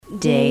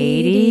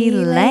Datey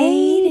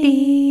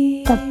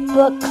Lady. The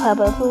book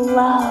club of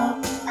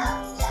love.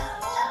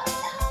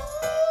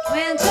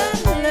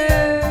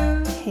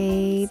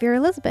 Hey, Vera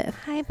Elizabeth.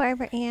 Hi,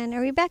 Barbara Ann.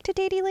 Are we back to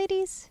Datey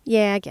Ladies?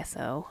 Yeah, I guess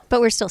so.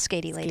 But we're still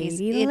Skatey Ladies.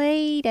 Datey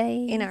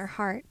Lady. In our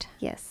heart.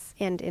 Yes,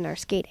 and in our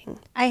skating.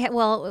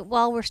 Well,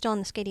 while we're still on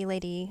the Skatey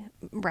Lady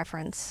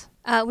reference,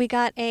 we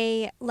got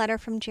a letter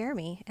from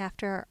Jeremy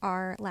after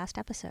our last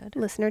episode.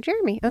 Listener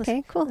Jeremy.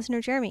 Okay, cool.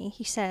 Listener Jeremy.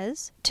 He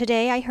says,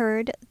 today I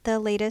heard the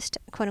latest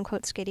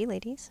quote-unquote Skatey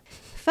Ladies.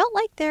 Felt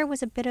like there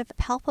was a bit of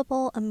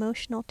palpable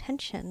emotional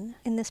tension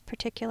in this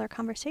particular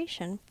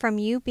conversation from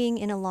you being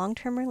in a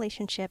long-term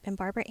relationship and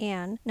Barbara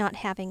Ann not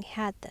having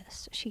had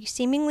this. She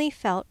seemingly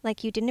felt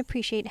like you didn't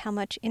appreciate how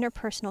much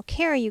interpersonal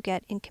care you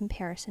get in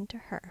comparison to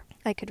her.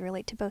 I could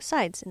relate to both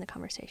sides in the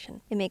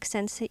conversation. It makes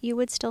sense that you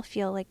would still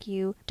feel like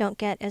you don't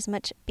get as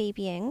much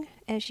babying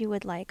as you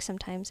would like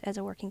sometimes as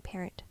a working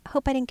parent. I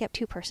hope I didn't get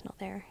too personal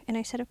there. And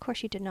I said, of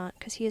course you did not,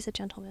 because he is a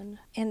gentleman.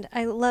 And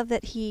I love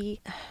that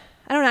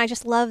I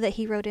just love that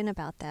he wrote in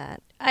about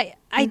that. I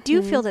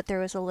do feel that there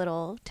was a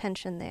little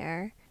tension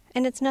there.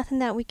 And it's nothing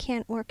that we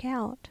can't work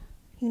out.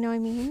 You know what I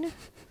mean?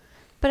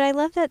 But I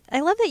love that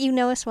you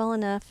know us well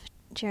enough,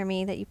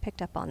 Jeremy, that you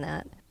picked up on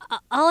that.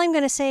 All I'm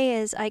going to say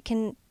is I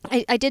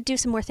did do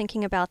some more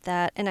thinking about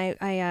that, and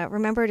I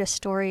remembered a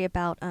story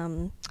about,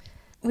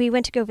 we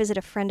went to go visit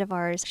a friend of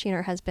ours. She and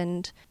her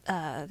husband,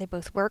 they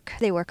both work.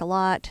 They work a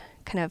lot,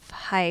 kind of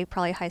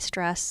probably high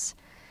stress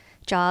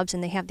jobs,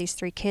 and they have these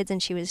 3 kids,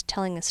 and she was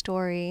telling a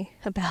story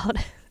about,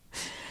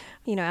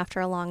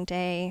 after a long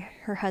day,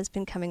 her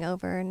husband coming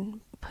over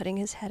and putting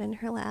his head in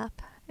her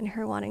lap. And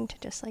her wanting to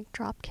just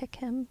drop kick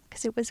him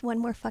because it was one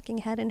more fucking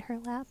head in her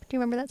lap. Do you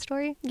remember that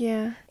story?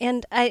 Yeah.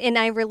 And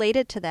I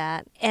related to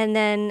that. And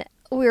then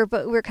we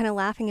were kind of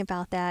laughing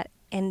about that.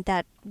 And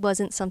that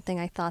wasn't something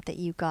I thought that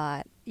you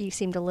got. You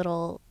seemed a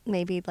little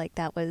maybe like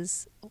that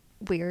was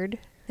weird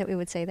that we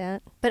would say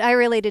that. But I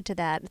related to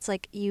that. It's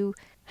like you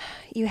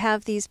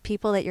have these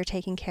people that you're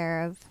taking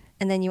care of.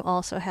 And then you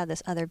also have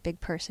this other big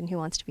person who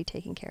wants to be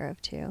taken care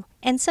of too.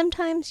 And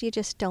sometimes you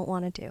just don't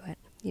want to do it.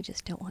 You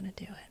just don't want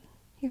to do it.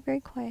 You're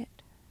very quiet.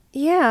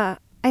 Yeah,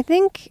 I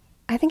think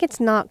it's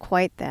not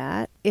quite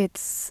that.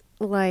 It's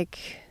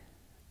like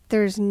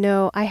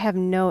I have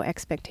no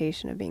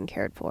expectation of being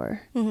cared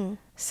for. Mm-hmm.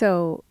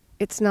 So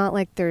it's not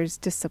like there's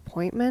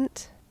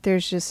disappointment.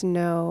 There's just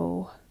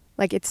no,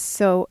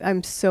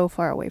 I'm so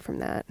far away from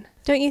that.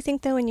 Don't you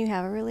think though when you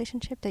have a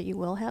relationship that you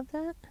will have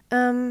that?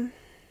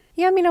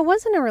 Yeah, I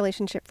was in a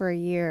relationship for a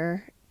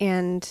year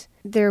and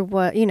there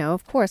was,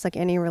 of course, like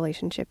any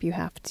relationship you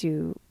have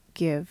to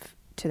give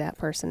to that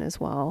person as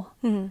well.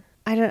 Mm-hmm.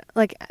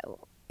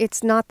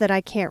 It's not that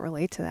I can't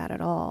relate to that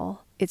at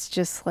all. It's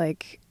just I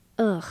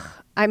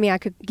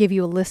could give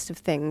you a list of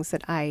things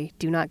that I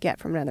do not get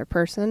from another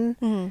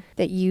person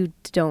that you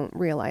don't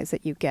realize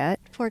that you get.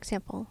 For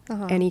example?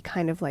 Any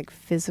kind of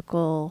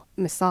physical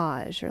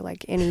massage or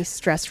any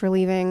stress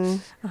relieving,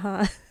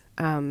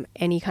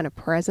 any kind of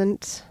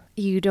present.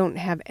 You don't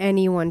have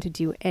anyone to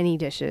do any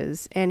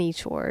dishes, any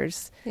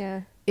chores.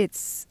 Yeah.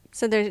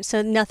 So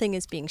nothing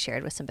is being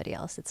shared with somebody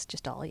else. It's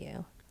just all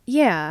you.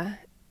 Yeah.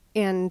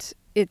 And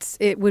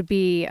it would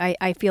be,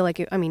 I feel like,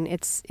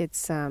 it's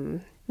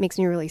makes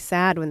me really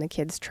sad when the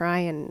kids try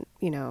and,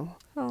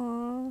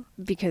 Aww.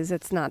 because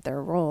it's not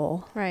their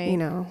role. Right.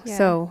 Yeah.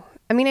 So,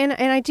 and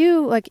I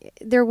do,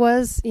 there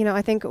was,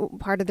 I think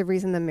part of the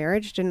reason the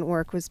marriage didn't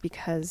work was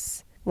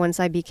because once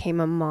I became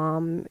a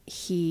mom,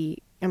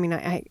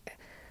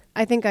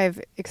 I think I've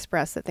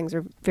expressed that things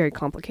are very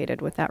complicated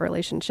with that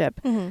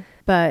relationship. Mm-hmm.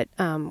 But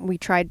we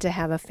tried to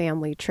have a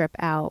family trip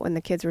out when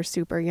the kids were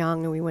super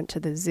young and we went to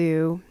the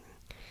zoo.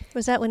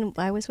 Was that when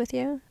I was with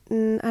you?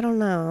 I don't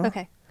know.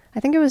 Okay.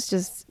 I think it was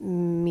just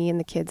me and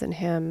the kids and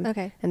him.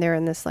 Okay. And they're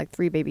in this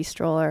 3-baby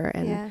stroller.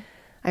 And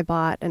I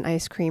bought an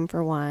ice cream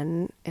for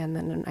one and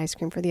then an ice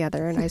cream for the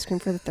other, an ice cream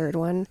for the third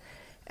one.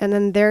 And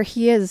then there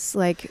he is,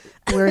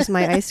 where's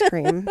my ice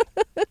cream?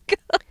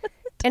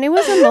 And it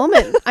was a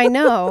moment, I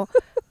know.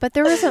 But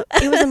it was a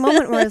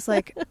moment where I was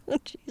like, oh,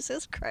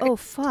 Jesus Christ. Oh,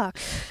 fuck.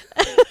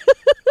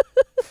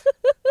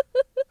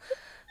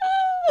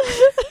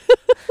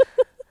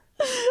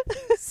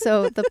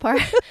 So the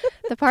part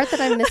that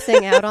I'm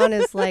missing out on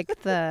is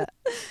the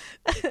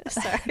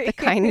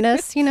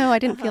kindness, I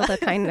didn't feel the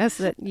kindness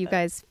that you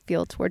guys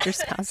feel towards your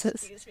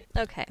spouses.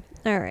 Okay.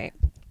 All right.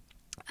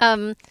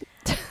 Hold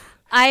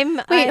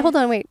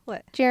on, wait.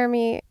 What?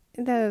 Jeremy,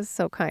 that is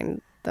so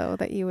kind though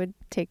that you would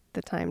take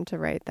the time to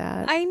write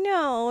that. I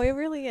know, it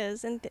really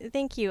is. And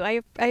thank you.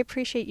 I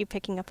appreciate you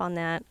picking up on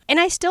that. And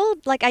I still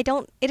I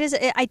don't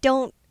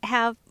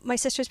have my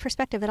sister's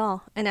perspective at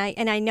all. And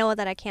I know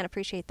that I can't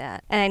appreciate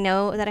that. And I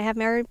know that I have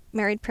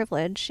married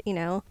privilege,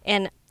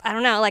 and I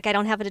don't know, I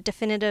don't have a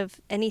definitive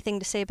anything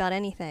to say about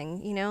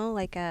anything,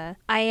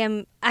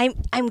 I'm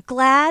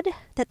glad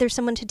that there's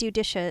someone to do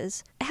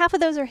dishes. Half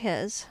of those are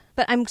his,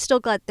 but I'm still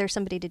glad there's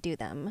somebody to do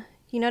them.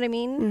 You know what I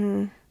mean?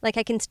 Mm-hmm. Like,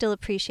 I can still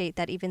appreciate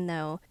that even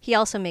though he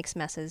also makes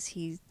messes,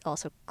 he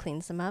also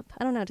cleans them up.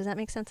 I don't know. Does that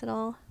make sense at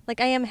all? Like,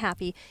 I am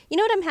happy. You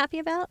know what I'm happy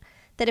about?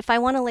 That if I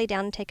want to lay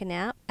down and take a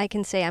nap, I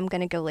can say I'm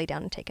going to go lay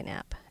down and take a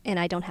nap. And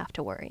I don't have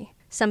to worry.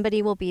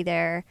 Somebody will be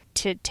there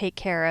to take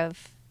care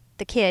of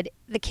the kid.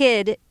 The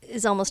kid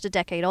is almost a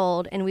decade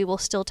old, and we will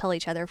still tell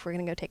each other if we're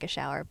going to go take a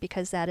shower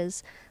because that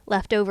is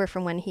left over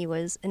from when he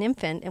was an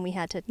infant and we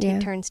had to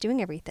take turns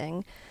doing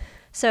everything.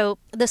 So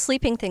the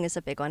sleeping thing is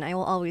a big one. I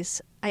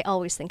always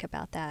think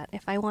about that.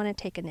 If I want to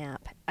take a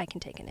nap, I can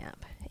take a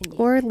nap.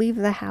 Or leave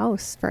the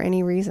house for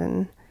any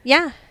reason.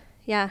 Yeah,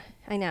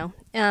 I know.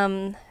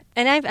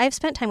 And I've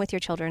spent time with your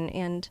children,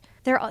 and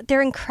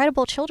they're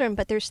incredible children.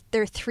 But there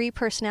are three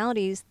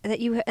personalities that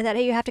you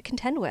have to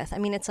contend with. I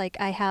mean, it's like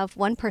I have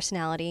one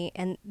personality,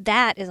 and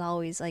that is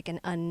always like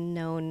an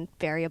unknown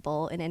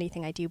variable in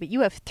anything I do. But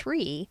you have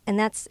three, and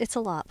it's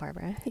a lot,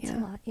 Barbara. It's a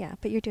lot. Yeah,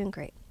 but you're doing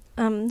great.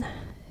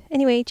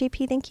 Anyway,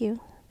 JP, thank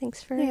you.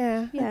 Thanks for...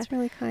 Yeah, that's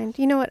really kind.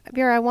 You know what,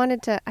 Vera,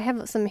 I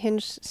have some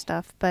Hinge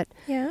stuff, but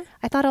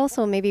I thought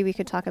also maybe we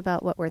could talk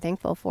about what we're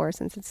thankful for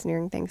since it's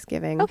nearing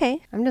Thanksgiving. Okay.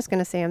 I'm just going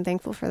to say I'm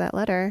thankful for that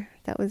letter.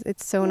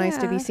 It's so nice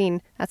to be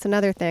seen. That's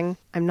another thing.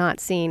 I'm not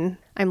seen.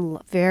 I'm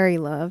very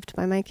loved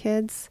by my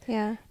kids.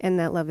 Yeah. And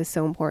that love is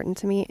so important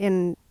to me.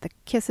 And the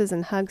kisses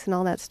and hugs and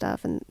all that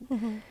stuff.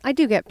 And I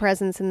do get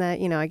presents in that,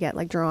 I get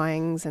like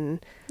drawings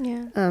and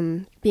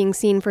being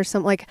seen for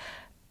some, like...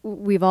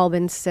 We've all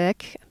been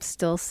sick. I'm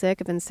still sick.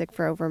 I've been sick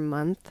for over a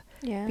month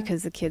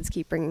because the kids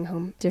keep bringing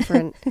home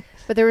different.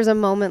 But there was a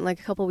moment like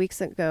a couple weeks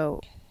ago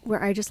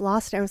where I just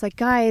lost it. I was like,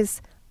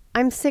 guys,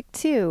 I'm sick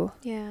too.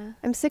 Yeah.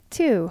 I'm sick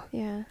too.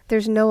 Yeah.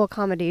 There's no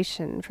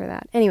accommodation for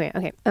that. Anyway,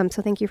 okay.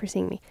 So thank you for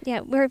seeing me. Yeah,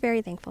 we're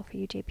very thankful for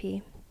you,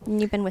 JP.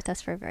 And you've been with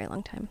us for a very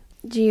long time.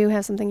 Do you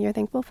have something you're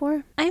thankful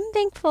for? I'm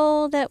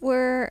thankful that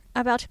we're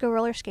about to go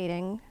roller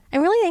skating.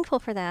 I'm really thankful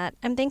for that.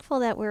 I'm thankful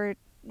that we're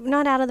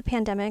not out of the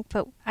pandemic,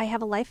 but I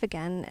have a life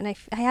again, and I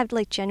have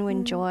like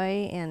genuine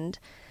joy, and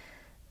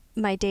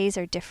my days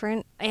are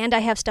different, and I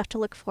have stuff to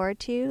look forward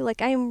to.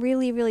 Like, I am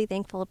really, really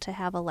thankful to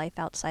have a life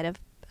outside of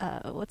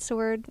what's the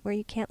word where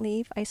you can't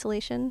leave?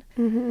 Isolation.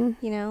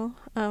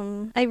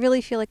 I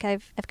really feel like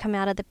I've come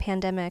out of the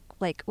pandemic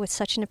like with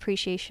such an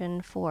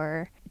appreciation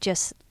for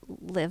just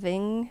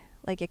living,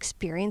 like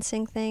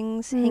experiencing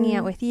things, hanging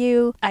out with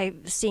you.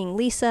 Seeing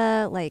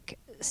Lisa, like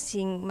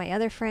seeing my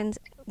other friends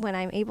when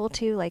I'm able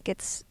to,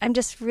 I'm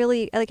just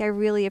really, I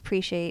really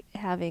appreciate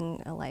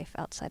having a life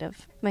outside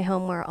of my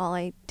home where all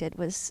I did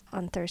was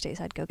on Thursdays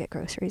I'd go get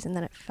groceries, and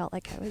then it felt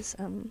like I was,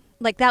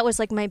 that was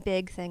like my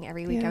big thing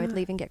every week. I would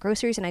leave and get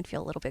groceries, and I'd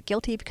feel a little bit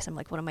guilty because I'm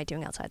like, what am I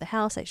doing outside the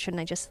house? Shouldn't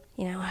I just,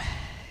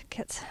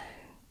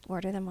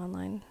 order them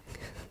online?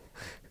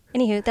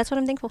 Anywho, that's what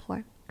I'm thankful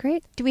for.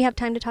 Great. Do we have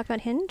time to talk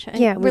about Hinge?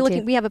 Yeah,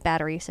 we have a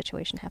battery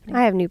situation happening.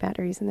 I have new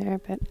batteries in there,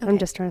 but I'm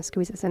just trying to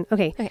squeeze this in.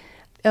 Okay.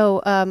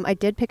 Oh, I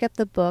did pick up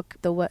the book,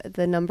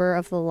 the number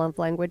of the love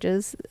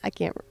languages. I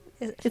can't.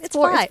 It's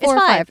four. Five. It's 4 or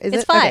 5. Is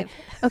it's it? 5.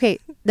 Okay.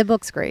 The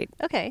book's great.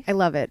 Okay. I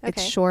love it. Okay.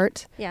 It's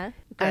short. Yeah.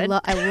 Good.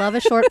 I love a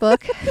short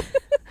book.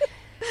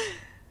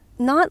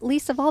 Not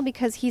least of all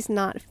because he's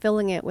not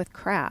filling it with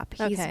crap.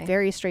 He's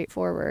very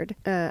straightforward.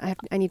 I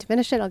need to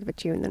finish it. I'll give it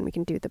to you, and then we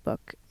can do the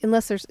book.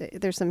 Unless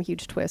there's some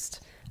huge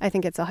twist. I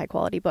think it's a high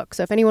quality book.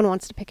 So if anyone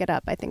wants to pick it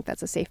up, I think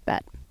that's a safe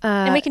bet.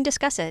 And we can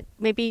discuss it.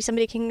 Maybe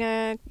somebody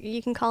can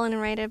you can call in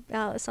and write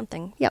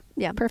something. Yep.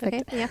 Yeah.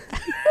 Perfect. Okay. Yeah.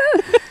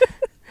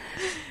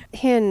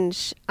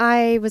 Hinge.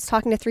 I was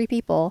talking to 3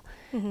 people,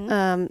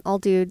 all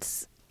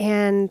dudes.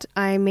 And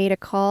I made a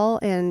call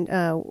and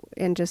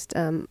just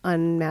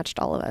unmatched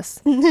all of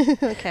us.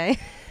 Okay.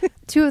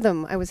 2 of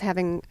them I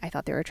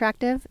thought they were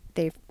attractive.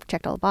 They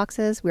checked all the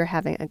boxes. We were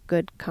having a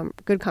good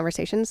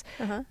conversations.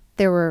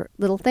 There were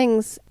little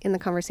things in the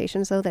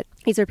conversations though that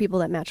these are people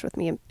that matched with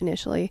me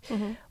initially.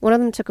 One of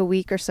them took a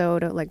week or so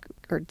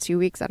or 2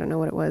 weeks, I don't know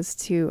what it was,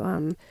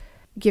 to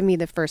give me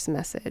the first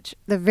message.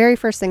 The very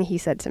first thing he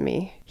said to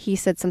me, he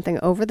said something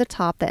over the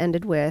top that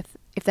ended with,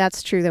 "If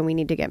that's true, then we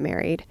need to get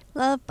married."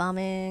 Love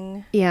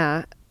bombing.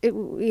 Yeah. It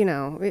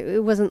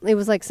wasn't, it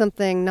was like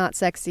something not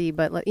sexy,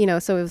 but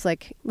so it was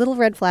like little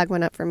red flag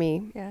went up for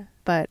me. Yeah.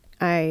 But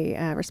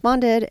I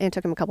responded, and it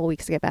took him a couple of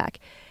weeks to get back.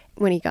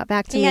 When he got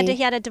back to me,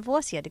 he had a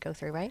divorce he had to go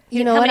through, right?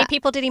 How many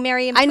people did he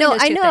marry in between those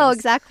two I know things?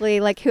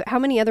 Exactly. Like how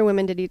many other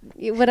women did he?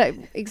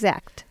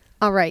 Exact.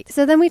 All right.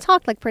 So then we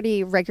talked like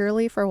pretty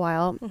regularly for a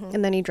while,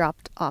 and then he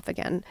dropped off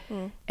again.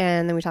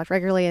 And then we talked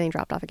regularly, and he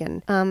dropped off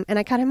again. And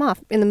I cut him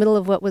off in the middle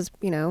of what was,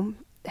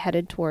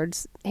 headed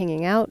towards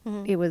hanging out.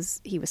 He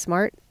was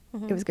smart.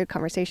 It was a good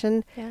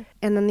conversation. Yeah.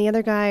 And then the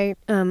other guy.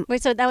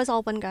 Wait, so that was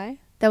all one guy?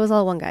 That was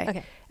all one guy.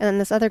 Okay. And then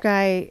this other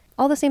guy,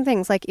 all the same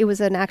things. Like it was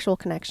an actual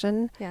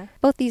connection. Yeah.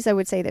 Both these, I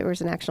would say there was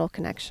an actual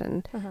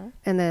connection.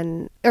 And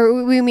then,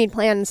 or we made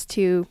plans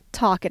to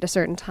talk at a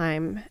certain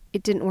time.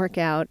 It didn't work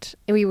out.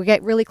 And we would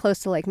get really close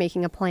to like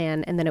making a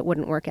plan, and then it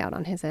wouldn't work out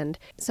on his end.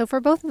 So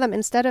for both of them,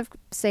 instead of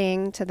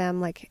saying to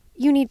them like,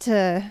 you need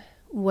to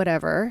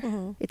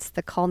whatever. It's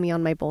the call me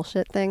on my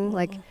bullshit thing.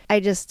 Like, I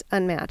just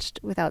unmatched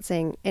without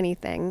saying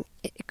anything.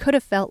 It could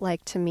have felt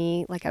like to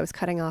me like I was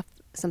cutting off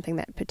something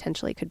that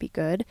potentially could be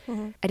good.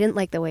 I didn't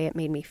like the way it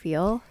made me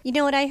feel. You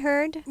know what I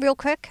heard real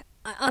quick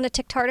on a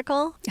TikTok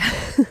article?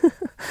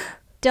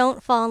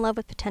 Don't fall in love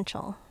with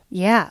potential.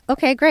 Yeah.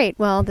 Okay, great.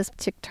 Well, this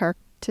TikTok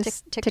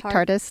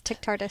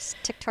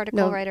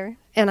article writer.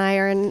 And I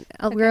are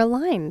we're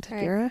aligned, Right.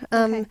 Vera.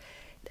 Okay.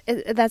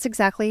 That's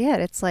exactly it.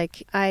 It's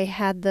like I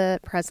had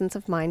the presence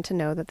of mind to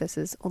know that this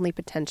is only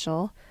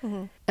potential.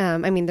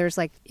 I mean, there's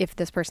like, if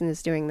this person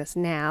is doing this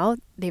now,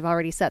 they've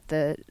already set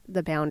the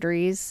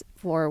boundaries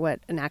for what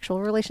an actual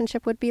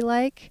relationship would be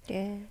like.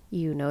 Yeah.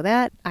 You know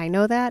that. I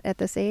know that at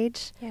this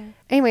age. Yeah.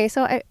 Anyway,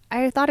 so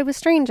I thought it was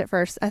strange at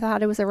first. I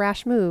thought it was a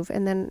rash move,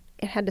 and then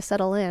it had to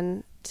settle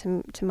in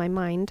to my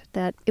mind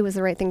that it was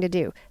the right thing to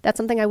do. That's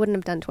something I wouldn't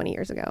have done 20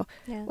 years ago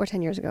or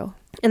 10 years ago.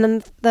 And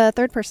then the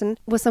third person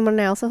was someone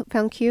I also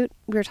found cute.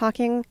 We were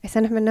talking. I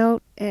sent him a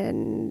note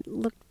and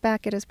looked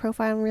back at his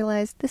profile and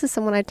realized this is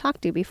someone I'd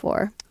talked to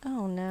before.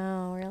 Oh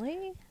no,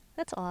 really?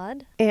 That's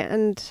odd.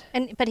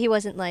 But he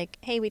wasn't like,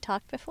 hey, we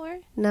talked before?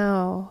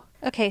 No.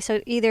 Okay,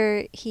 so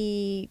either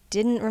he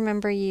didn't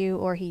remember you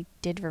or he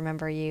did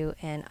remember you,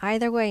 and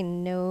either way,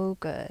 no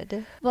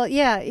good. Well,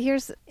 yeah,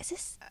 Is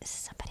this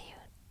somebody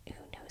who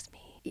knows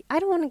me? I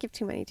don't want to give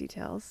too many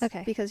details.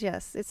 Okay. Because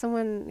yes, it's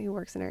someone who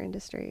works in our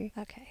industry.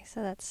 Okay,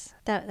 so that's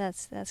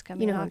gonna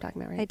be You know who I'm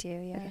talking about, right? I do,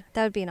 yeah. Okay.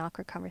 That would be an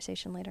awkward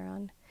conversation later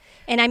on.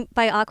 And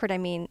by awkward, I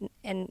mean,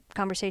 and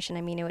conversation,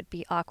 I mean it would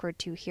be awkward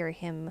to hear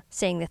him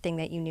saying the thing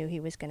that you knew he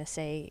was going to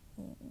say,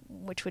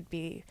 which would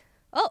be,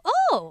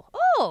 oh,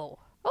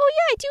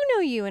 yeah, I do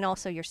know you, and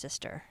also your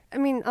sister. I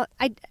mean,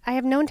 I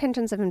have no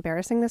intentions of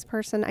embarrassing this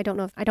person. I don't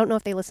know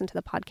if they listen to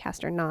the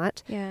podcast or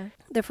not. Yeah.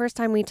 The first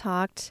time we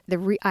talked,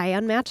 I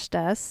unmatched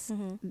us,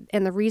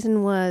 and the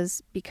reason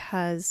was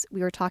because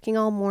we were talking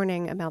all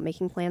morning about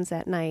making plans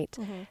that night.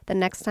 The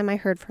next time I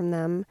heard from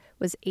them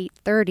was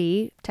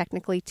 8:30,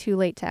 technically too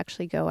late to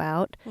actually go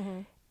out.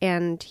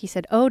 And he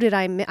said, "Oh, did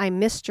I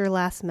missed your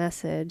last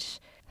message?"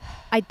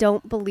 I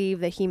don't believe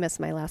that he missed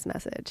my last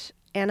message.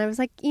 And I was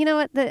like, you know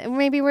what?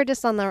 Maybe we're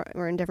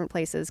in different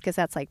places, because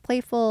that's like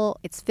playful.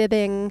 It's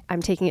fibbing.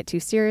 I'm taking it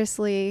too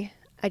seriously.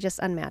 I just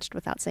unmatched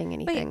without saying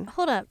anything. Wait,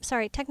 hold up.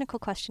 Sorry, technical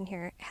question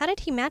here. How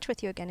did he match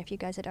with you again if you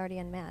guys had already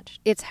unmatched?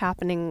 It's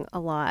happening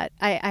a lot.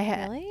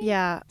 Really?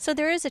 Yeah. So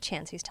there is a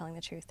chance he's telling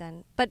the truth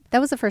then. But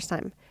That was the first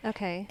time.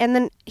 okay. And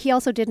then he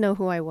also did know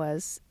who I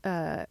was,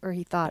 or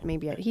he thought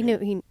maybe he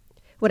knew.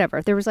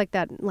 Whatever. There was like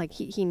that, like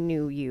he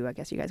knew you. I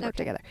guess you guys worked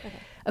together.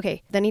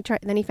 Okay. Then he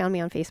found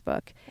me on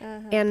Facebook,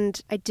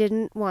 and I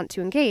didn't want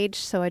to engage,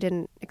 so I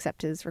didn't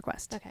accept his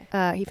request.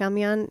 Okay. He found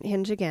me on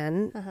Hinge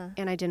again,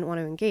 and I didn't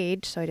want to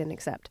engage, so I didn't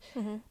accept.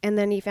 And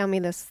then he found me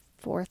this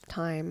fourth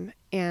time,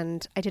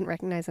 and I didn't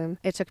recognize him.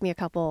 It took me a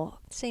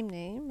couple. Same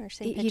name or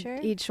same picture?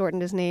 He'd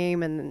shortened his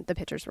name, and the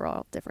pictures were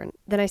all different.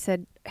 Then I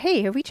said,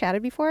 "Hey, have we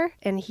chatted before?"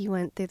 And he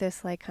went through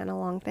this like kind of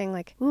long thing,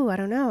 like, "Ooh, I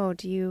don't know.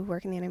 Do you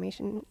work in the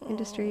animation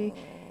industry?"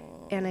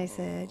 And I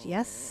said,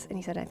 "Yes." And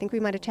he said, "I think we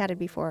might have chatted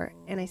before."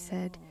 And I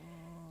said,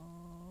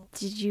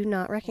 "Did you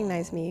not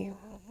recognize me?"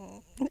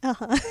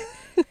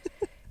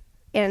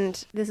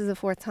 And this is the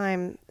fourth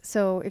time.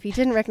 So if you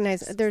didn't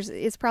recognize,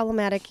 it's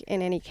problematic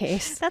in any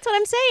case. That's what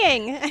I'm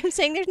saying. I'm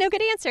saying there's no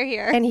good answer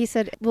here. And he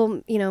said,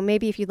 "Well,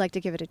 maybe if you'd like to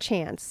give it a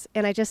chance."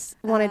 And I just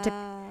wanted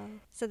to.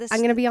 So this. I'm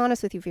going to be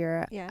honest with you,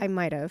 Vera. Yeah. I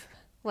might have.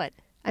 What?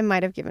 I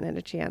might have given it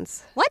a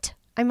chance. What?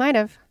 I might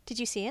have. Did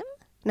you see him?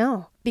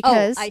 No,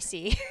 because I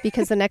see.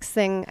 because the next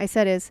thing I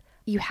said is,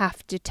 "You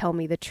have to tell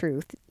me the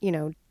truth.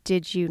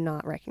 Did you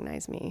not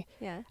recognize me?"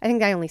 Yeah. I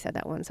think I only said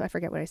that once, so I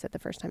forget what I said the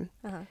first time.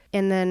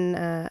 And then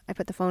I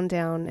put the phone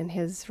down, and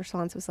his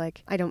response was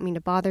like, "I don't mean to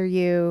bother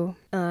you.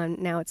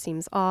 Now it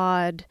seems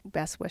odd.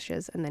 Best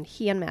wishes." And then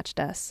he unmatched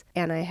us,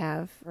 and I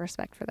have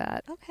respect for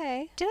that.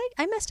 Okay.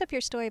 I messed up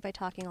your story by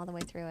talking all the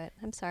way through it.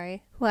 I'm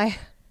sorry. Why?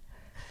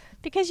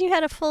 Because you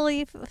had a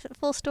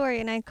full story,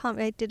 and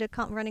I did a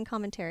running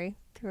commentary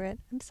through it.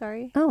 I'm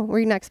sorry. Oh, were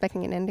you not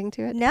expecting an ending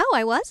to it? No,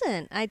 I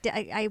wasn't.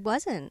 I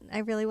wasn't. I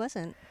really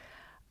wasn't.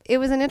 It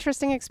was an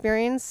interesting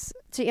experience.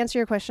 To answer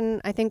your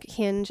question, I think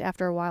Hinge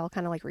after a while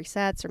kind of like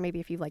resets, or maybe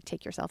if you like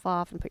take yourself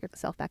off and put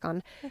yourself back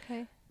on.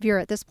 Okay.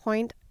 Vera, at this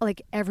point,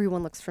 like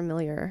everyone looks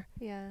familiar.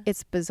 Yeah.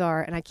 It's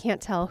bizarre, and I can't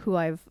tell who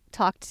I've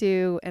talked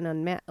to and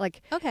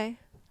Okay.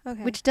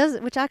 Okay.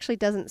 which actually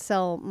doesn't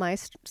sell my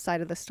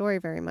side of the story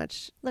very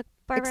much. Look,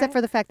 Barbara. Except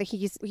for the fact that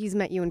he's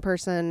met you in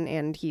person,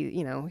 and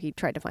he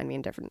tried to find me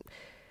in different.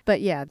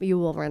 But yeah, you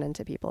will run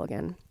into people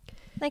again.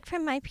 Like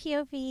from my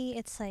POV,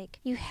 it's like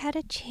you had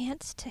a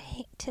chance to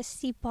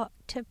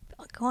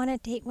go on a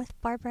date with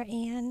Barbara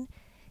Ann,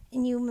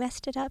 and you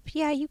messed it up.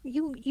 Yeah, you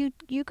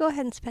go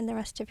ahead and spend the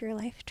rest of your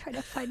life trying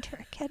to find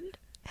her again.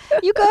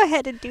 You go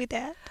ahead and do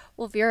that.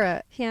 Well,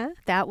 Vera, Yeah.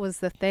 that was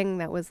the thing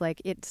that was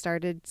like, it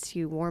started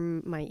to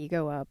warm my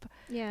ego up.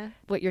 Yeah.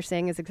 What you're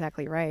saying is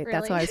exactly right.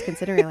 That's Really? why I was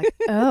considering like,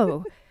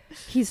 oh,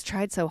 he's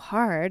tried so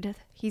hard.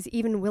 He's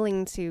even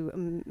willing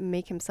to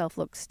make himself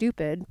look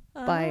stupid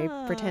by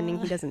pretending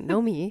he doesn't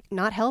know me.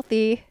 Not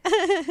healthy.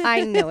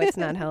 I know it's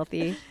not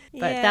healthy,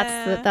 but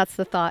that's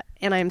the thought.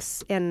 And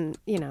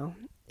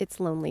it's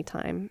lonely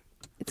time.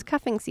 It's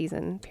cuffing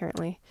season,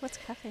 apparently. What's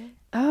cuffing?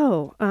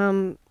 Oh,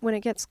 when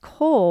it gets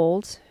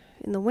cold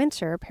in the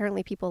winter,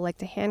 apparently people like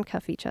to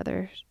handcuff each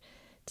other.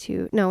 It's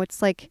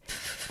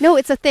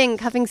a thing.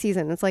 Cuffing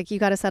season. It's like you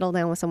got to settle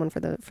down with someone for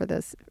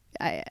this.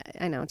 I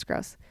know it's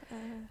gross.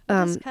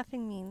 What does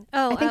cuffing mean?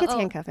 I think it's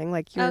handcuffing.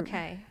 Like you're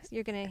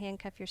you're gonna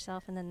handcuff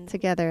yourself and then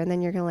together, and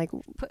then you're gonna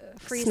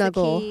freeze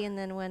snuggle. the key, and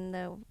then when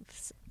the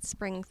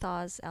spring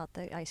thaws out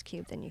the ice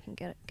cube, then you can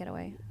get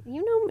away.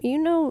 You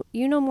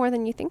know more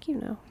than you think you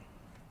know.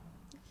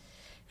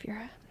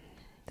 Vera,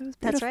 that was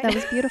beautiful. That's right. That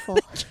was beautiful.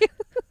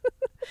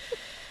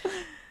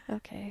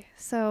 Okay,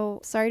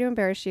 so sorry to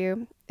embarrass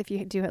you if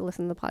you do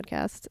listen to the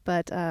podcast,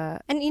 but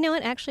and you know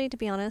what? Actually, to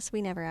be honest,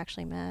 we never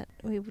actually met.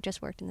 We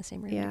just worked in the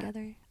same room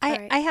together.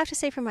 Right. I have to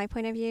say, from my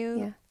point of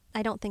view,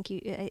 I don't think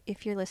you.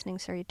 If you're listening,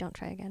 sir, don't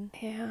try again.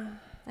 Yeah,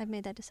 I've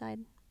made that decide.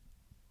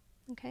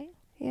 Okay.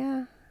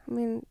 Yeah, I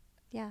mean,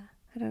 yeah.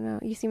 I don't know.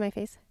 You see my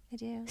face? I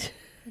do.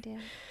 I do.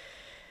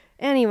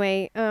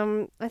 Anyway,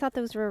 I thought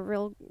those were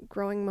real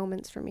growing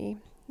moments for me.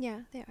 Yeah,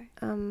 they are.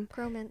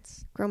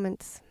 Groments.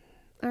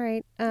 All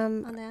right.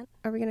 On that.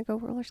 Are we going to go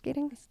roller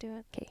skating? Let's do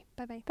it. Okay.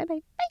 Bye-bye.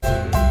 Bye-bye.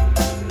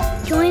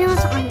 Join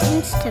us on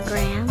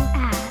Instagram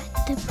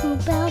at the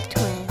Poobell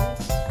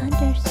Twins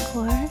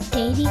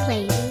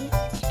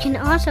 _DadyLadies. You can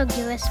also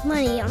give us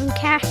money on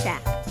Cash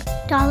App,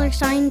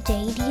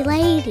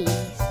 $DadyLadies.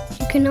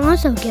 You can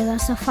also give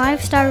us a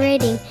 5-star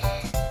rating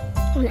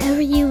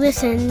whenever you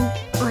listen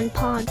on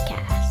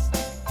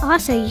podcasts.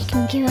 Also, you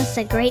can give us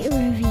a great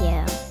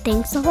review.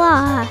 Thanks a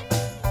lot.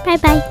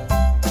 Bye-bye.